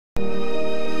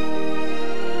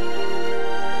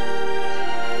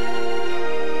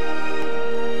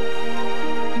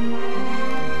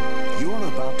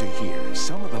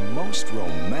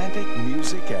romantic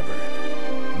music ever.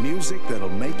 Music that'll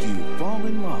make you fall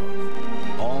in love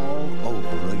all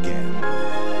over again.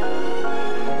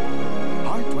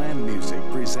 Heartland Music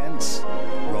presents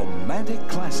Romantic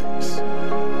Classics.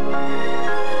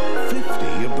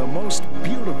 50 of the most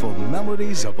beautiful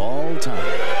melodies of all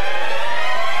time.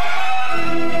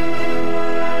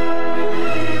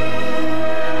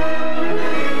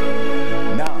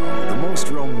 Now, the most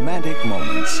romantic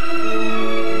moments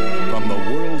from the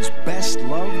world's best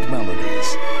loved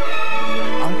melodies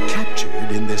are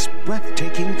captured in this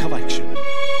breathtaking collection.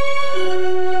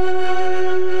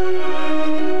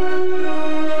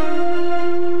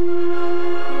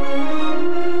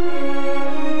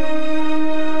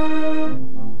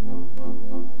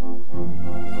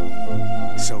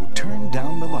 So turn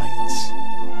down the lights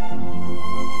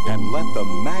and let the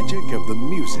magic of the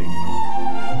music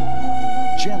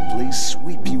gently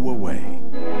sweep you away.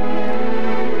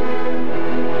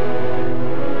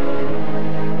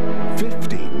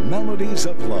 50 melodies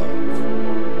of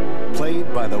love,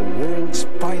 played by the world's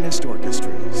finest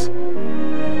orchestras.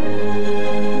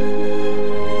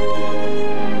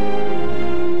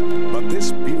 But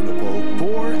this beautiful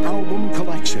 4-album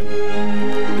collection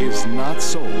is not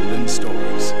sold in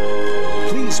stores.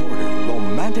 Please order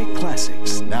Romantic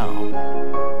Classics now.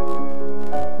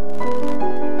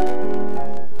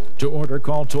 To order,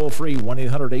 call toll-free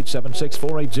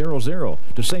 1-800-876-4800.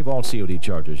 To save all COD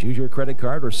charges, use your credit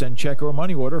card or send check or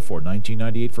money order for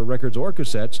 $19.98 for records or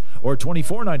cassettes or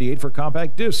 $24.98 for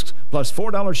compact discs, plus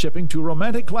 $4 shipping to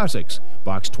Romantic Classics.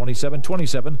 Box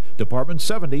 2727, Department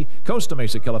 70, Costa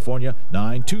Mesa, California,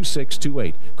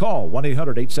 92628. Call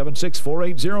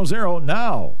 1-800-876-4800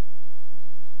 now.